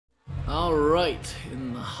Alright,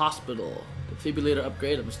 in the hospital. Defibrillator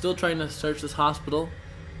upgrade. I'm still trying to search this hospital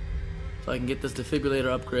so I can get this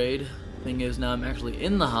defibrillator upgrade. Thing is, now I'm actually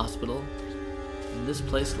in the hospital, and this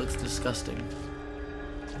place looks disgusting.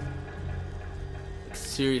 Like,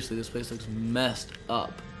 seriously, this place looks messed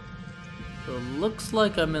up. So it looks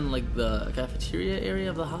like I'm in like the cafeteria area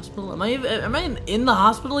of the hospital. Am I in the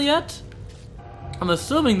hospital yet? I'm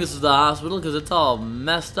assuming this is the hospital because it's all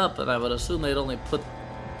messed up, and I would assume they'd only put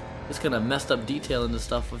this kind of messed up detail into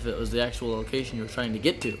stuff if it was the actual location you were trying to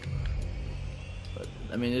get to. But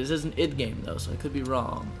I mean, this is an id game though, so I could be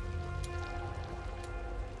wrong.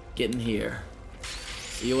 Get in here.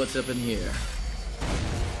 See what's up in here.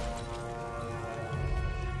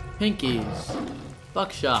 Pinkies,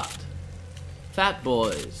 buckshot, fat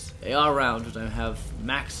boys, AR rounds, which I have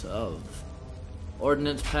max of.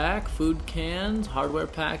 Ordnance pack, food cans, hardware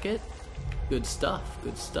packet. Good stuff,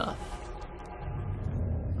 good stuff.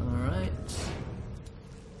 Alright.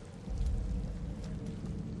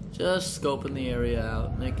 Just scoping the area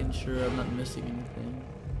out, making sure I'm not missing anything.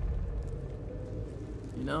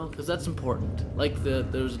 You know, because that's important. Like there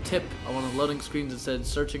was a tip on one of the loading screens that said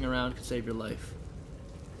searching around can save your life.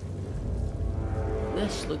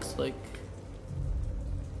 This looks like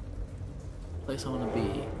a place I want to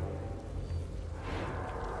be.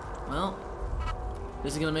 Well,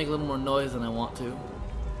 this is gonna make a little more noise than I want to,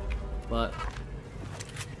 but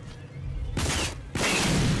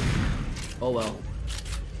oh well.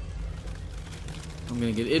 I'm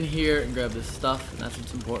gonna get in here and grab this stuff, and that's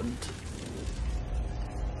what's important.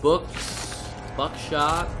 Books,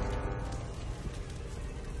 buckshot,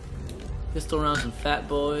 pistol rounds, and fat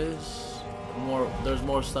boys. There's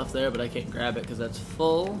more stuff there, but I can't grab it because that's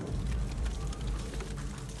full.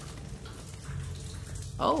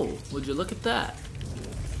 Oh, would you look at that?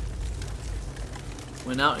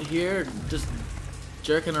 Went out here just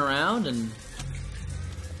jerking around, and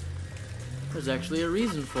there's actually a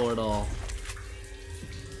reason for it all.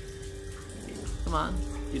 Come on,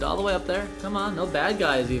 get all the way up there. Come on, no bad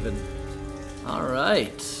guys even.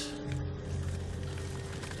 Alright.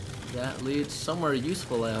 That leads somewhere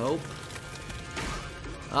useful, I hope.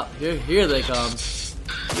 Oh, here they come.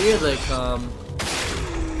 Here they come.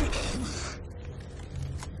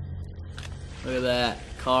 Look at that.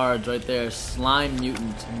 Cards right there. Slime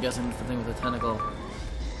mutant. I'm guessing it's the thing with the tentacle.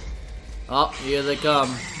 Oh, here they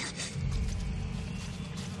come.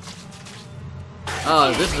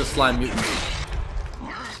 Oh, this is a slime mutant.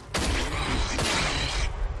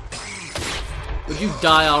 Would you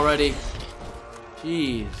die already?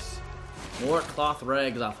 Jeez. More cloth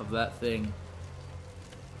rags off of that thing.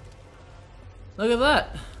 Look at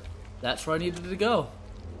that. That's where I needed to go.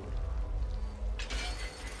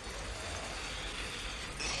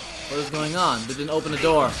 What is going on? They didn't open a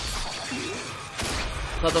door. I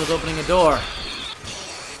thought that was opening a door.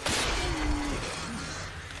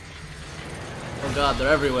 Oh god, they're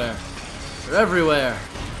everywhere. They're everywhere.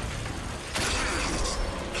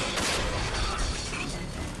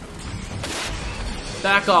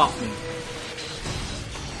 Back off me.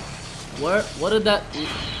 What did that...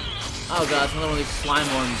 Oh god, it's another one of these slime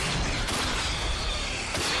ones.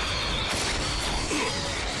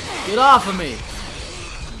 Get off of me!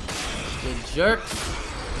 You jerks.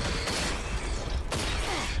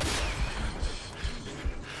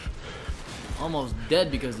 Almost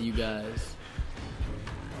dead because of you guys.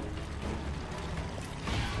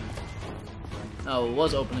 Oh, it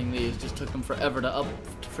was opening these. Just took them forever to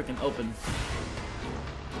freaking open.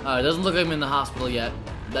 It doesn't look like I'm in the hospital yet.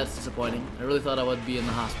 That's disappointing. I really thought I would be in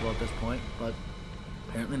the hospital at this point, but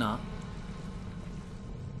apparently not.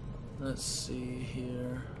 Let's see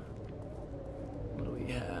here. What do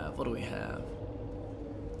we have? What do we have?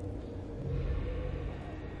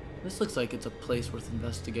 This looks like it's a place worth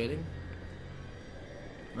investigating.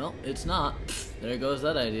 Well, it's not. There goes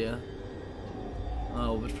that idea.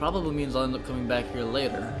 Oh, which probably means I'll end up coming back here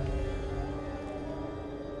later.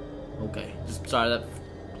 Okay, just sorry, that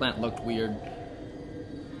plant looked weird.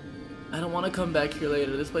 I don't want to come back here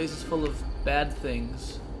later. This place is full of bad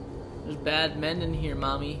things. There's bad men in here,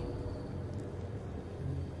 mommy.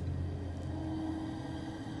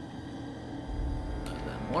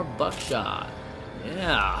 More buckshot.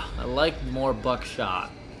 Yeah, I like more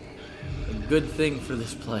buckshot. A good thing for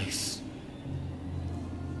this place.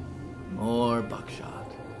 More buckshot.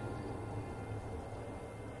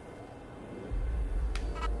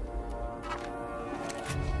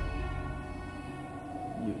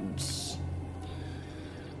 Mutants.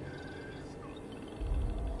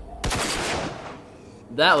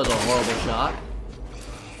 That was a horrible shot.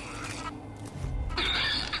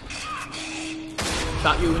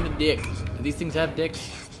 Shot you in the dick. Do these things have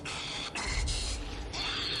dicks?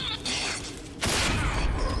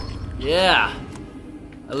 Yeah!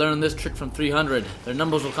 I learned this trick from 300. Their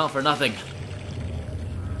numbers will count for nothing.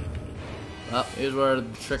 Well, here's where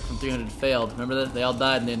the trick from 300 failed. Remember that? They all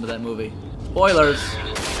died in the end of that movie. Spoilers!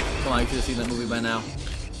 Come on, you should have seen that movie by now.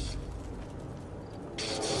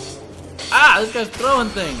 Ah! This guy's throwing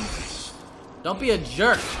things! Don't be a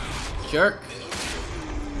jerk! Jerk!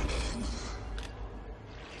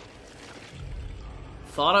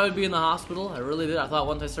 Thought I would be in the hospital. I really did. I thought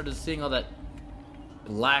once I started seeing all that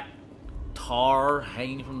black tar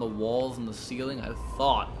hanging from the walls and the ceiling, I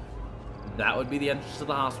thought that would be the entrance to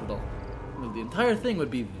the hospital. The entire thing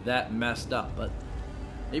would be that messed up, but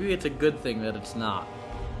maybe it's a good thing that it's not.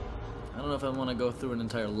 I don't know if I want to go through an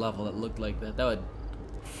entire level that looked like that. That would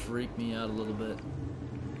freak me out a little bit.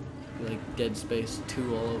 Be like Dead Space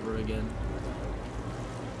 2 all over again.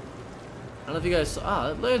 I don't know if you guys saw.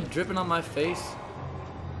 Ah, look, dripping on my face.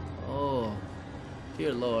 Oh,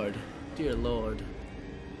 dear Lord, dear Lord.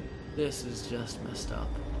 This is just messed up.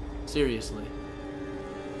 Seriously.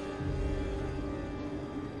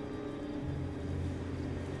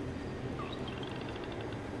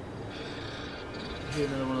 Here's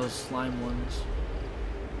another one of those slime ones.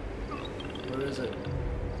 Where is it?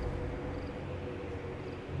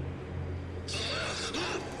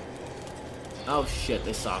 Oh shit,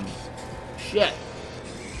 they saw me. Shit!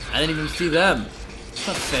 I didn't even see them. That's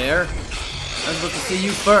not fair. I'm supposed to see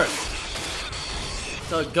you first.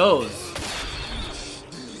 That's how it goes.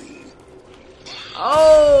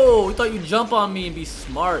 Oh! We thought you'd jump on me and be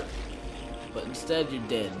smart. But instead you're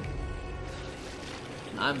dead.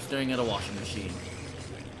 I'm staring at a washing machine.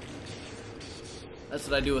 That's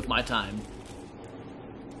what I do with my time.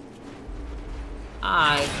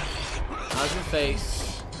 Hi. How's your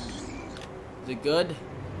face? Is it good?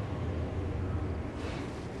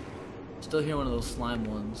 Still hear one of those slime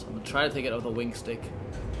ones. I'm gonna try to take it out with a wing stick.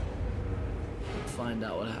 Find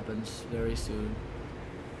out what happens very soon.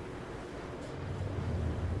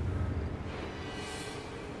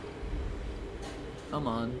 Come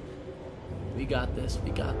on. We got this.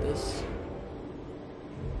 We got this.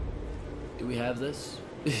 Do we have this?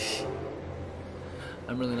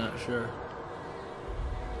 I'm really not sure.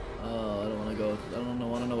 Oh, I don't want to go. I don't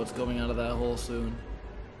want to know what's going out of that hole soon.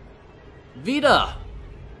 Vita!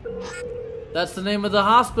 That's the name of the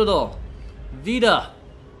hospital. Vita.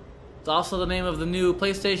 It's also the name of the new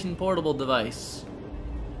PlayStation Portable device.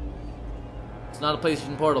 It's not a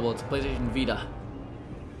PlayStation Portable, it's a PlayStation Vita.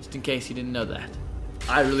 Just in case you didn't know that.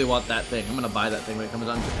 I really want that thing. I'm gonna buy that thing when it comes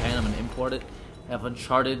out in Japan. I'm gonna import it. Have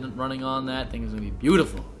Uncharted running on that thing. Is gonna be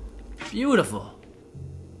beautiful. Beautiful.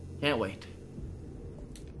 Can't wait.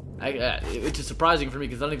 It's just surprising for me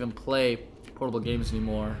because I don't even play portable games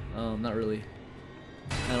anymore. Not really.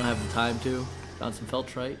 I don't have the time to. Found some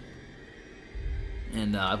Feltrite.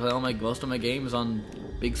 And I play most of my games on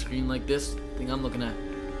big screen like this thing I'm looking at.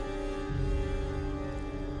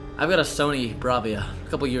 I've got a Sony Bravia, a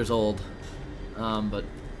couple years old. But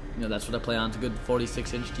you know, that's what I play on. It's a good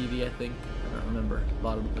 46-inch TV, I think. I don't remember.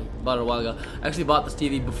 Bought it a while ago. I actually bought this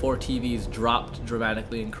TV before TVs dropped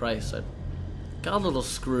dramatically in price. So I got a little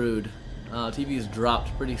screwed. TVs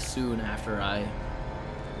dropped pretty soon after I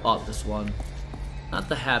bought this one. Not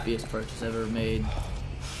the happiest purchase I've ever made,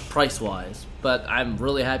 price-wise, but I'm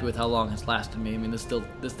really happy with how long it's lasted me. I mean, this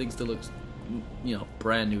thing still looks, you know,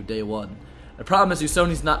 brand new day one. I promise you,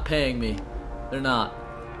 Sony's not paying me. They're not.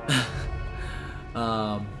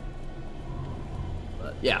 But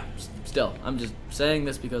yeah, still, I'm just saying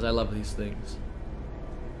this because I love these things.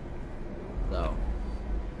 So.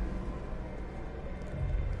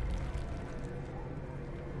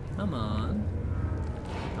 Come on.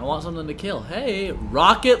 I want something to kill. Hey,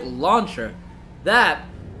 rocket launcher. That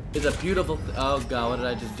is a beautiful oh god, what did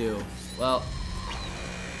I just do? Well.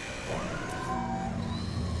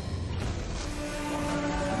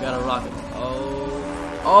 I got a rocket.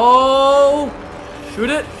 Oh. Oh! Shoot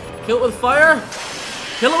it! Kill it with fire!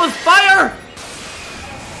 Kill it with fire!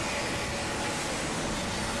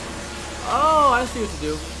 Oh, I see what to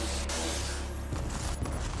do.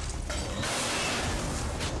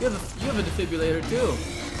 You have a defibrillator too.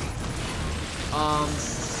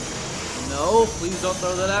 No, please don't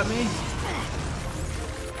throw that at me.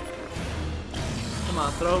 Come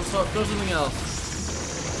on, throw something else.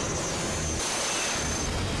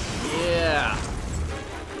 Yeah.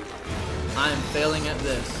 I'm failing at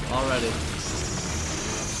this already.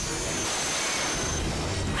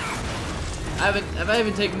 Have I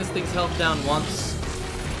even taken this thing's health down once?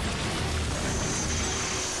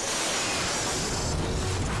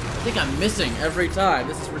 I think I'm missing every time.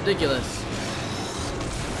 This is ridiculous.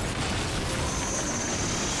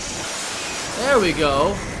 There we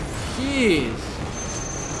go. Jeez.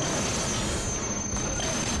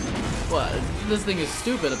 What? This thing is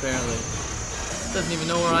stupid, apparently. It doesn't even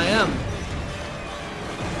know where I am.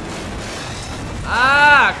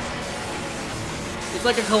 Ah! It's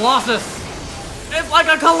like a colossus! It's like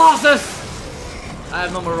a colossus! I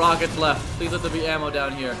have no more rockets left. Please let there be ammo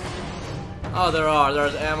down here. Oh, there are.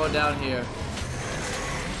 There's ammo down here.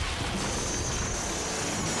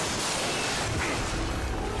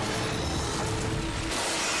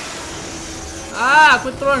 Ah!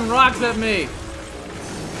 Quit throwing rocks at me!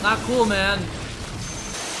 Not cool, man.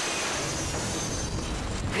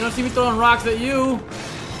 You don't see me throwing rocks at you,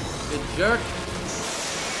 you jerk.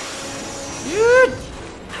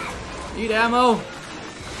 Eat ammo.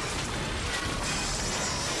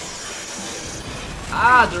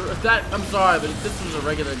 Ah, I'm sorry, but if this was a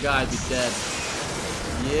regular guy, I'd be dead.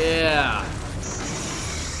 Yeah.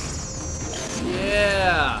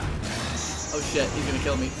 Yeah. Oh shit, he's gonna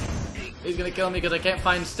kill me. He's gonna kill me because I can't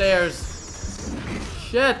find stairs.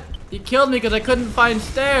 Shit! He killed me because I couldn't find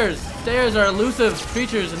stairs! Stairs are elusive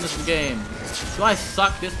creatures in this game. Do I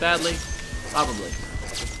suck this badly? Probably.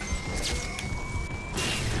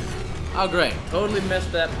 Oh great. Totally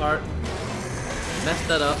missed that part. Messed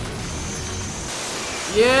that up.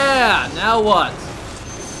 Yeah! Now what?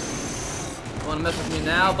 You wanna mess with me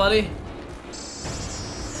now, buddy?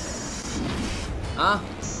 Huh?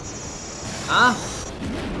 Huh?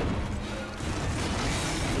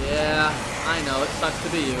 Yeah, I know, it sucks to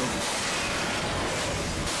be you.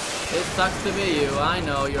 It sucks to be you, I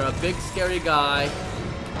know, you're a big scary guy.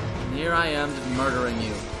 And here I am just murdering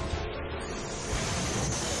you.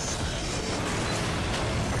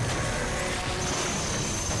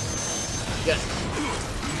 Get it.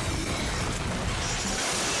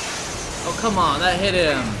 Oh, come on, that hit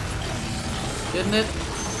him. Didn't it?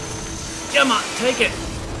 Come on, take it.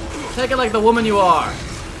 Take it like the woman you are.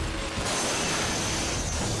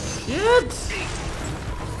 Shit!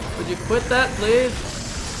 Would you quit that, please?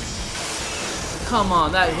 Come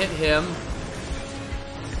on, that hit him.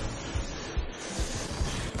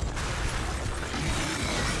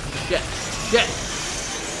 Shit! Shit!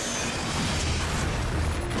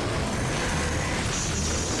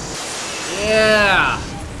 Yeah!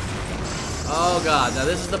 Oh god, now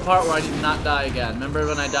this is the part where I did not die again. Remember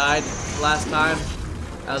when I died last time?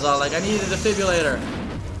 I was all like, I need a defibrillator.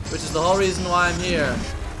 Which is the whole reason why I'm here.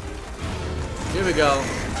 Here we go.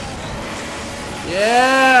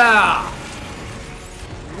 Yeah!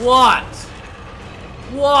 What?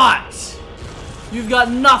 What? You've got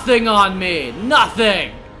nothing on me.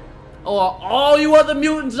 Nothing. Oh, all you other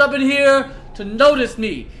mutants up in here to notice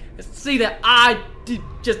me is to see that I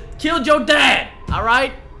just killed your dad. All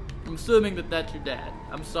right? I'm assuming that that's your dad.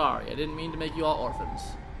 I'm sorry. I didn't mean to make you all orphans.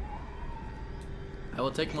 I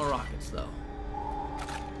will take more rockets, though.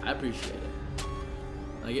 I appreciate it.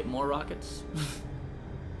 Can I get more rockets?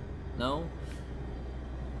 No?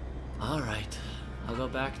 Alright. I'll go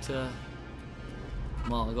back to...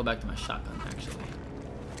 Well, I'll go back to my shotgun, actually.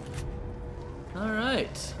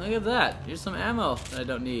 Alright. Look at that. Here's some ammo that I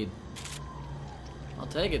don't need. I'll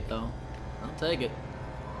take it, though. I'll take it.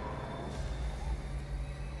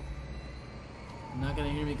 You're not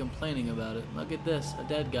gonna hear me complaining about it. Look at this. A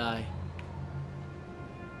dead guy.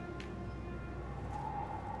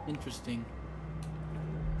 Interesting.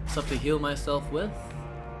 Stuff to heal myself with.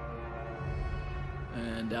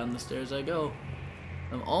 And down the stairs I go.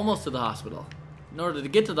 I'm almost to the hospital. In order to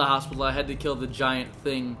get to the hospital, I had to kill the giant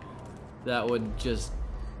thing that would just...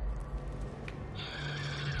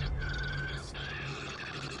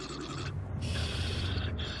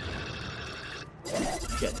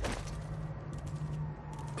 Shit.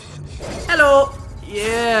 Hello!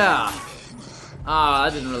 Yeah! Ah,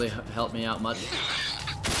 that didn't really help me out much.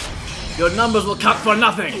 Your numbers will count for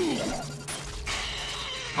nothing!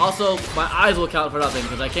 Also, my eyes will count for nothing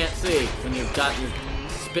because I can't see when you've got your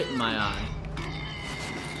spit in my eye.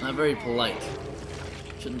 Not very polite.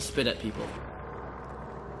 Shouldn't spit at people.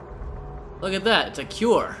 Look at that, it's a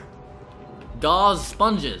cure. Gauze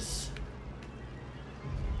sponges.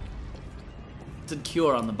 It said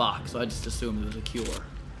cure on the box, so I just assumed it was a cure.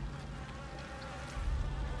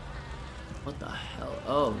 What the hell?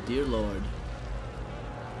 Oh, dear lord.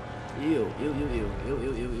 Ew, ew, ew, ew, ew,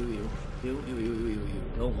 ew, ew, ew, ew. Ew, ew, ew, ew, ew.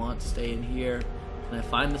 Don't want to stay in here. Can I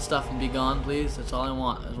find the stuff and be gone, please? That's all I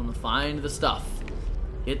want. I just want to find the stuff.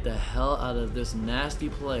 Get the hell out of this nasty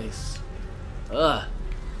place. Ugh.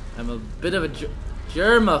 I'm a bit of a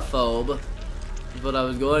germaphobe, is what I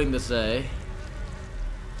was going to say.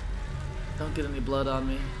 Don't get any blood on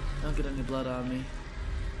me. Don't get any blood on me.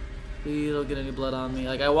 Please don't get any blood on me.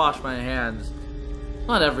 Like, I wash my hands.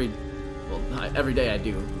 Not every... Well, every day I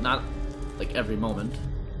do. Not, like, every moment.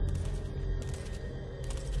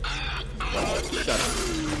 Shut up.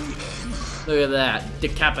 Look at that.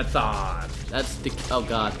 Decapathon. That's oh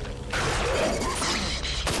god.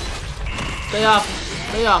 Stay off me.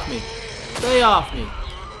 Stay off me. Stay off me.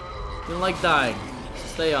 Don't like dying.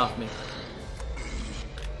 Stay off me.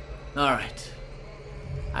 Alright.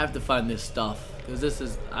 I have to find this stuff.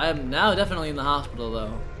 Because I am now definitely in the hospital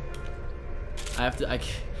though.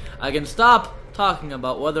 I can stop talking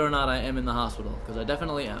about whether or not I am in the hospital. Because I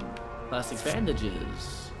definitely am. Plastic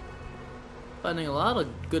bandages. Finding a lot of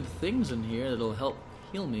good things in here that'll help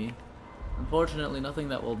heal me. Unfortunately, nothing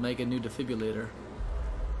that will make a new defibrillator.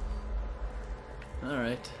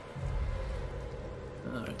 Alright.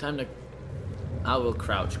 Alright, time to... I will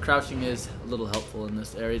crouch. Crouching is a little helpful in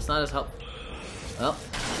this area. It's not as helpful. Well,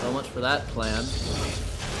 so much for that plan.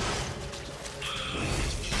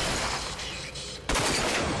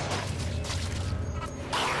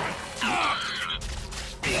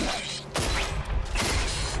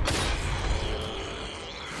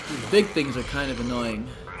 These big things are kind of annoying,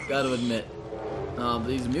 gotta admit.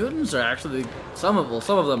 These mutants are actually some of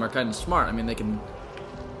them are kind of smart. I mean, they can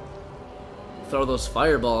throw those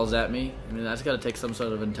fireballs at me. I mean, that's got to take some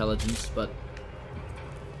sort of intelligence, but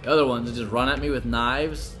the other ones that just run at me with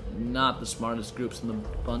knives, not the smartest groups in the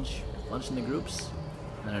bunch in the groups.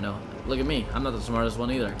 I don't know. Look at me. I'm not the smartest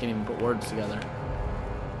one either. I can't even put words together.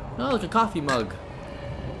 No, look, a coffee mug.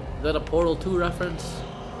 Is that a Portal 2 reference?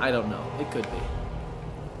 I don't know. It could be.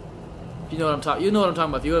 You know what I'm talking. You know what I'm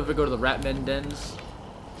talking about. If you ever go to the Ratman dens,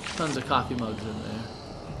 tons of coffee mugs in there.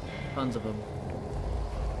 Tons of them.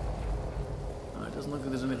 Alright, doesn't look like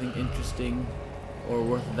there's anything interesting or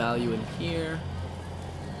worth value in here.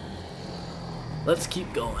 Let's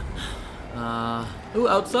keep going. Ooh,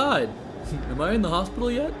 outside. Am I in the hospital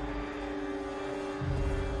yet?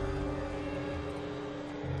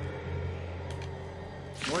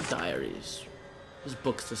 More diaries. There's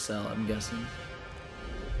books to sell, I'm guessing.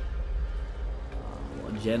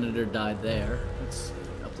 Well, a janitor died there. Let's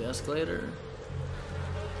up the escalator.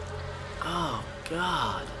 Oh,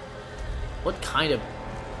 God. What kind of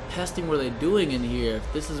testing were they doing in here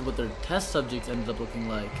if this is what their test subjects ended up looking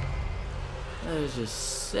like? That is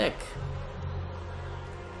just sick.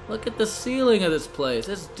 Look at the ceiling of this place.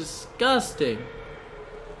 It's disgusting.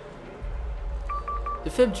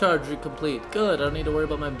 Defib charge complete. Good. I don't need to worry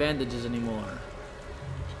about my bandages anymore.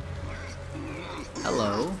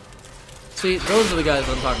 Hello. See, those are the guys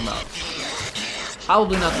that I'm talking about.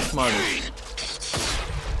 Probably not the smartest.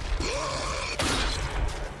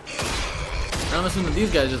 I'm assuming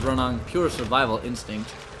these guys just run on pure survival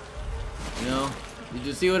instinct. You know? Did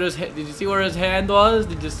you see what did you see where his hand was?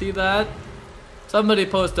 Did you see that? Somebody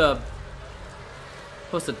post a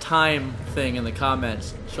time thing in the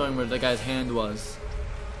comments showing where the guy's hand was.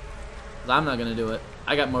 'Cause I'm not gonna do it.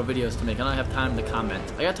 I got more videos to make. I don't have time to comment.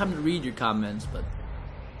 I got time to read your comments, but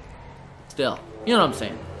still, you know what I'm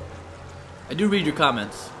saying. I do read your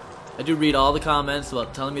comments. I do read all the comments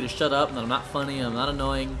about telling me to shut up and that I'm not funny, and I'm not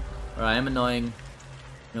annoying, or I am annoying,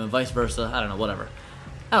 you know, vice versa. I don't know, whatever.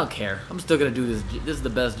 I don't care. I'm still gonna do this. This is the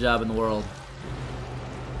best job in the world.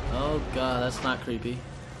 Oh god, that's not creepy.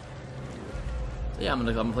 So yeah, I'm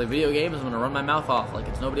gonna play video games. I'm gonna run my mouth off like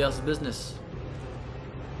it's nobody else's business.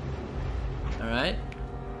 All right.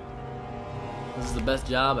 This is the best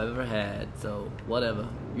job I've ever had. So whatever.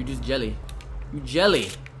 You're just jelly. You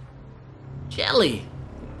jelly. Jelly.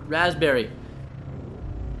 Raspberry.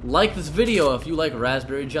 Like this video if you like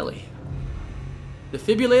raspberry jelly.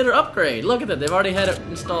 Defibrillator upgrade. Look at that. They've already had it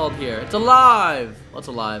installed here. It's alive. What's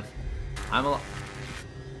alive? I'm alive.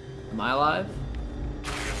 Am I alive?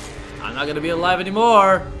 I'm not gonna be alive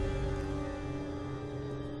anymore.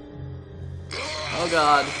 Oh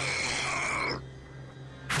god.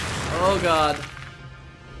 Oh god.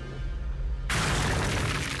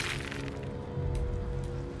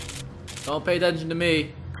 Don't pay attention to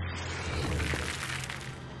me.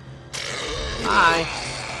 Hi.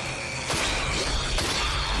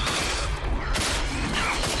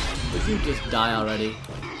 Would you just die already?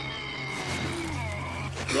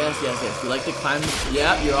 Yes, yes, yes. You like to climb.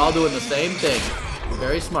 Yeah, you're all doing the same thing. You're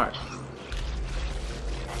very smart.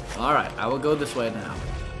 Alright, I will go this way now.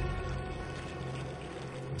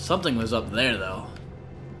 Something was up there, though.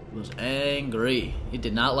 It was angry. He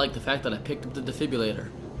did not like the fact that I picked up the defibrillator.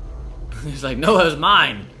 He's like, no, it was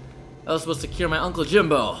mine. I was supposed to cure my Uncle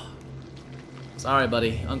Jimbo. Sorry,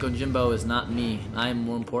 buddy. Uncle Jimbo is not me. I am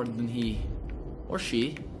more important than he. Or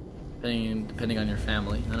she. Depending on your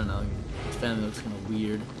family. I don't know. His family looks kind of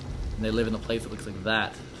weird. And they live in a place that looks like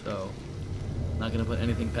that. So, I'm not going to put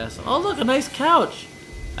anything past them. Oh, look, a nice couch.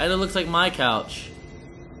 It looks like my couch.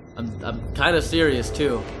 I'm kind of serious,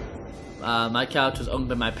 too. My couch was owned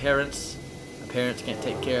by my parents. parents can't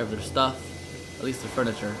take care of their stuff, at least their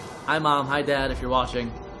furniture. Hi Mom, hi Dad, if you're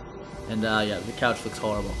watching. And yeah, the couch looks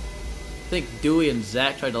horrible. I think Dewey and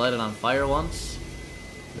Zach tried to light it on fire once.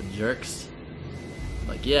 The jerks.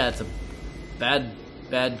 Like, yeah, it's a bad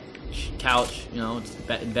couch, you know, it's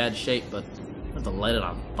in bad shape, but I have to light it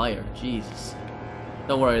on fire. Jesus.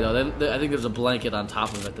 Don't worry though, I think there's a blanket on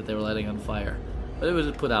top of it that they were lighting on fire. But it was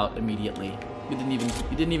put out immediately. It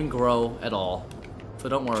didn't even grow at all. So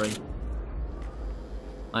don't worry.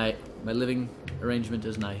 My living arrangement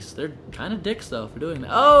is nice. They're kind of dicks though for doing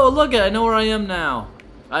that. Oh, look it! I know where I am now.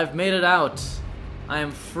 I've made it out. I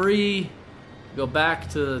am free. Go back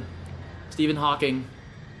to Stephen Hawking.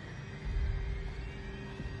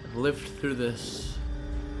 I've lived through this.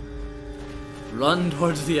 Run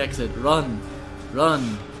towards the exit. Run.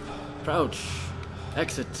 Run. Crouch.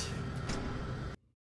 Exit.